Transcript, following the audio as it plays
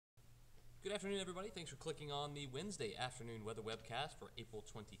Good afternoon, everybody. Thanks for clicking on the Wednesday Afternoon Weather Webcast for April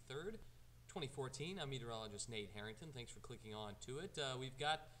 23rd, 2014. I'm meteorologist Nate Harrington. Thanks for clicking on to it. We've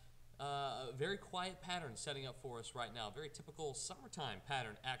got a very quiet pattern setting up for us right now. Very typical summertime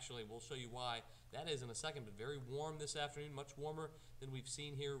pattern, actually. We'll show you why that is in a second, but very warm this afternoon, much warmer than we've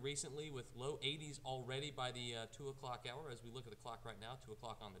seen here recently, with low 80s already by the 2 o'clock hour as we look at the clock right now, 2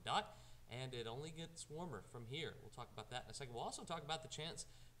 o'clock on the dot. And it only gets warmer from here. We'll talk about that in a second. We'll also talk about the chance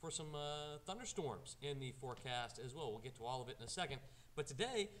for some thunderstorms in the forecast as well. We'll get to all of it in a second. But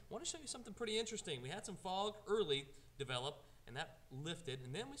today, I want to show you something pretty interesting. We had some fog early develop, and that lifted.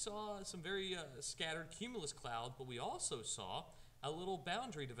 And then we saw some very scattered cumulus clouds, but we also saw a little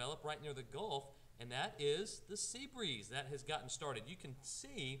boundary develop right near the Gulf, and that is the sea breeze that has gotten started. You can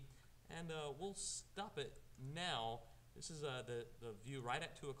see, and we'll stop it now. This is the view right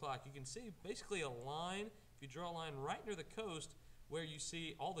at 2 o'clock. You can see basically a line, if you draw a line right near the coast, where you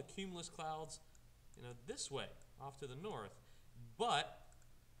see all the cumulus clouds, this way, off to the north. But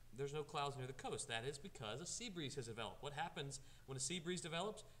there's no clouds near the coast. That is because a sea breeze has developed. What happens when a sea breeze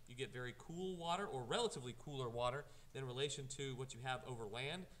develops? You get very cool water, or relatively cooler water, in relation to what you have over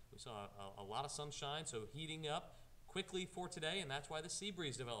land. We saw a lot of sunshine, so heating up quickly for today, and that's why the sea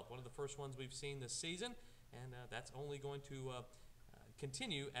breeze developed. One of the first ones we've seen this season. And that's only going to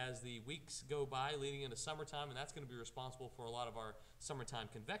continue as the weeks go by leading into summertime, and that's going to be responsible for a lot of our summertime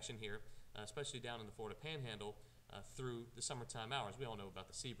convection here, especially down in the Florida Panhandle through the summertime hours. We all know about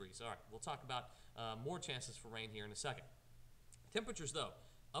the sea breeze. All right, we'll talk about more chances for rain here in a second. Temperatures, though,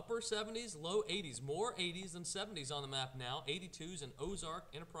 upper 70s, low 80s, more 80s than 70s on the map now. 82s in Ozark,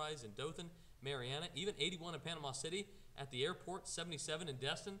 Enterprise, and Dothan, Mariana, even 81 in Panama City, at the airport, 77 in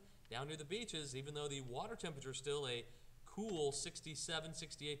Destin. Down near the beaches, even though the water temperature is still a cool 67,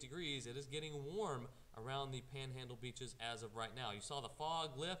 68 degrees, it is getting warm around the Panhandle beaches as of right now. You saw the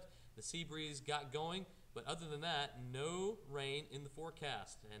fog lift, the sea breeze got going, but other than that, no rain in the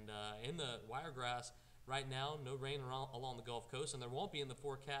forecast. And in the Wiregrass right now, no rain along the Gulf Coast, and there won't be in the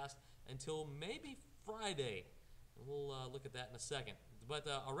forecast until maybe Friday. And we'll look at that in a second. But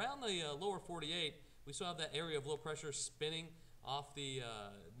around the lower 48, we still have that area of low pressure spinning off the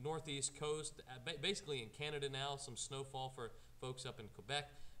northeast coast, basically in Canada now, some snowfall for folks up in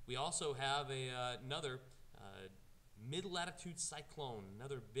Quebec. We also have another mid-latitude cyclone,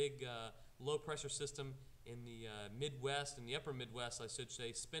 another big low-pressure system in the Midwest, in the upper Midwest, I should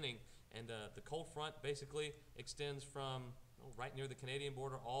say, spinning. And the cold front basically extends from right near the Canadian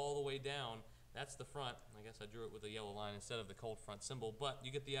border all the way down. That's the front. I guess I drew it with a yellow line instead of the cold front symbol, but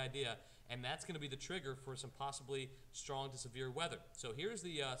you get the idea. And that's going to be the trigger for some possibly strong to severe weather. So here's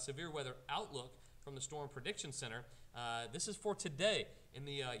the severe weather outlook from the Storm Prediction Center. This is for today. In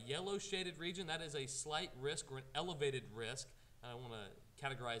the yellow shaded region, that is a slight risk or an elevated risk. I don't want to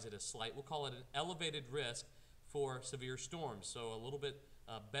categorize it as slight. We'll call it an elevated risk for severe storms. So a little bit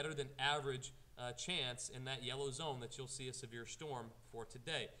better than average chance in that yellow zone that you'll see a severe storm for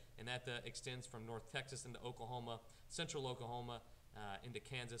today. And that extends from North Texas into Oklahoma, central Oklahoma, into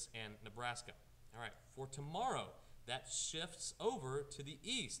Kansas and Nebraska. All right, for tomorrow, that shifts over to the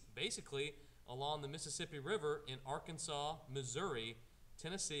east, basically along the Mississippi River in Arkansas, Missouri,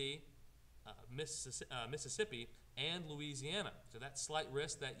 Tennessee, Mississippi, and Louisiana. So that slight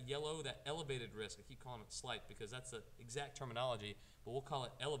risk, that yellow, that elevated risk, I keep calling it slight because that's the exact terminology, but we'll call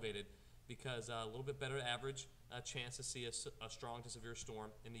it elevated because a little bit better average chance to see a strong to severe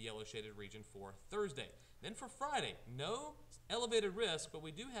storm in the yellow shaded region for Thursday. Then for Friday, no elevated risk, but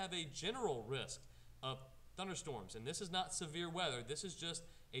we do have a general risk of thunderstorms. And this is not severe weather. This is just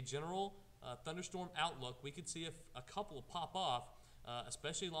a general thunderstorm outlook. We could see a couple pop off,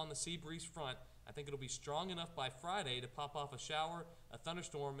 especially along the sea breeze front. I think it'll be strong enough by Friday to pop off a shower, a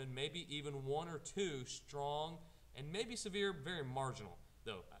thunderstorm, and maybe even one or two strong and maybe severe, very marginal,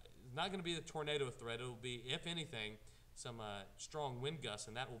 though. It's not going to be the tornado threat. It'll be, if anything, some strong wind gusts,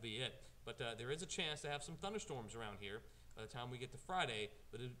 and that will be it. But there is a chance to have some thunderstorms around here by the time we get to Friday,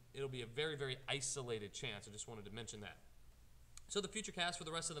 but it'll be a very, very isolated chance. I just wanted to mention that. So the futurecast for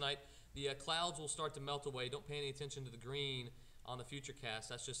the rest of the night, the clouds will start to melt away. Don't pay any attention to the green on the futurecast.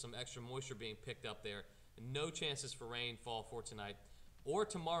 That's just some extra moisture being picked up there. No chances for rainfall for tonight or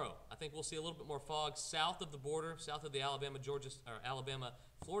tomorrow. I think we'll see a little bit more fog south of the border, south of the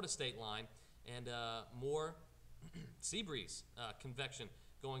Alabama-Florida state line, and more sea breeze convection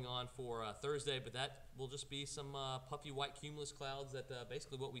going on for Thursday, but that will just be some puffy white cumulus clouds that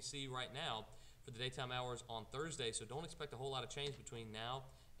basically what we see right now for the daytime hours on Thursday, so don't expect a whole lot of change between now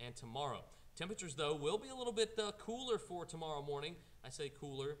and tomorrow. Temperatures, though, will be a little bit cooler for tomorrow morning. I say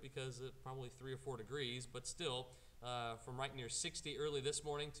cooler because probably 3 or 4 degrees, but still from right near 60 early this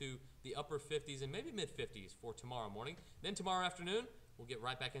morning to the upper 50s and maybe mid 50s for tomorrow morning. Then tomorrow afternoon, we'll get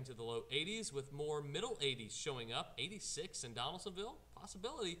right back into the low 80s with more middle 80s showing up. 86 in Donaldsonville,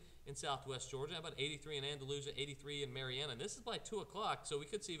 possibility in southwest Georgia. How about 83 in Andalusia, 83 in Marianna? And this is by 2 o'clock, so we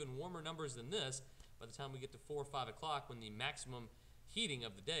could see even warmer numbers than this by the time we get to 4 or 5 o'clock when the maximum heating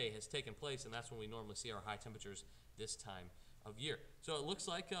of the day has taken place, and that's when we normally see our high temperatures this time of year. So it looks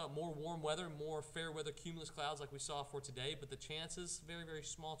like more warm weather, more fair weather cumulus clouds like we saw for today, but the chances, very, very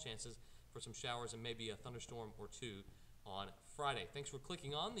small chances for some showers and maybe a thunderstorm or two on Friday. Thanks for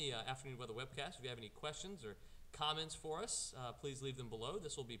clicking on the Afternoon Weather Webcast. If you have any questions or comments for us, please leave them below.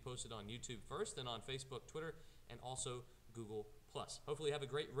 This will be posted on YouTube first, then on Facebook, Twitter, and also Google+. Hopefully you have a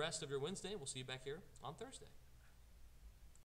great rest of your Wednesday. We'll see you back here on Thursday.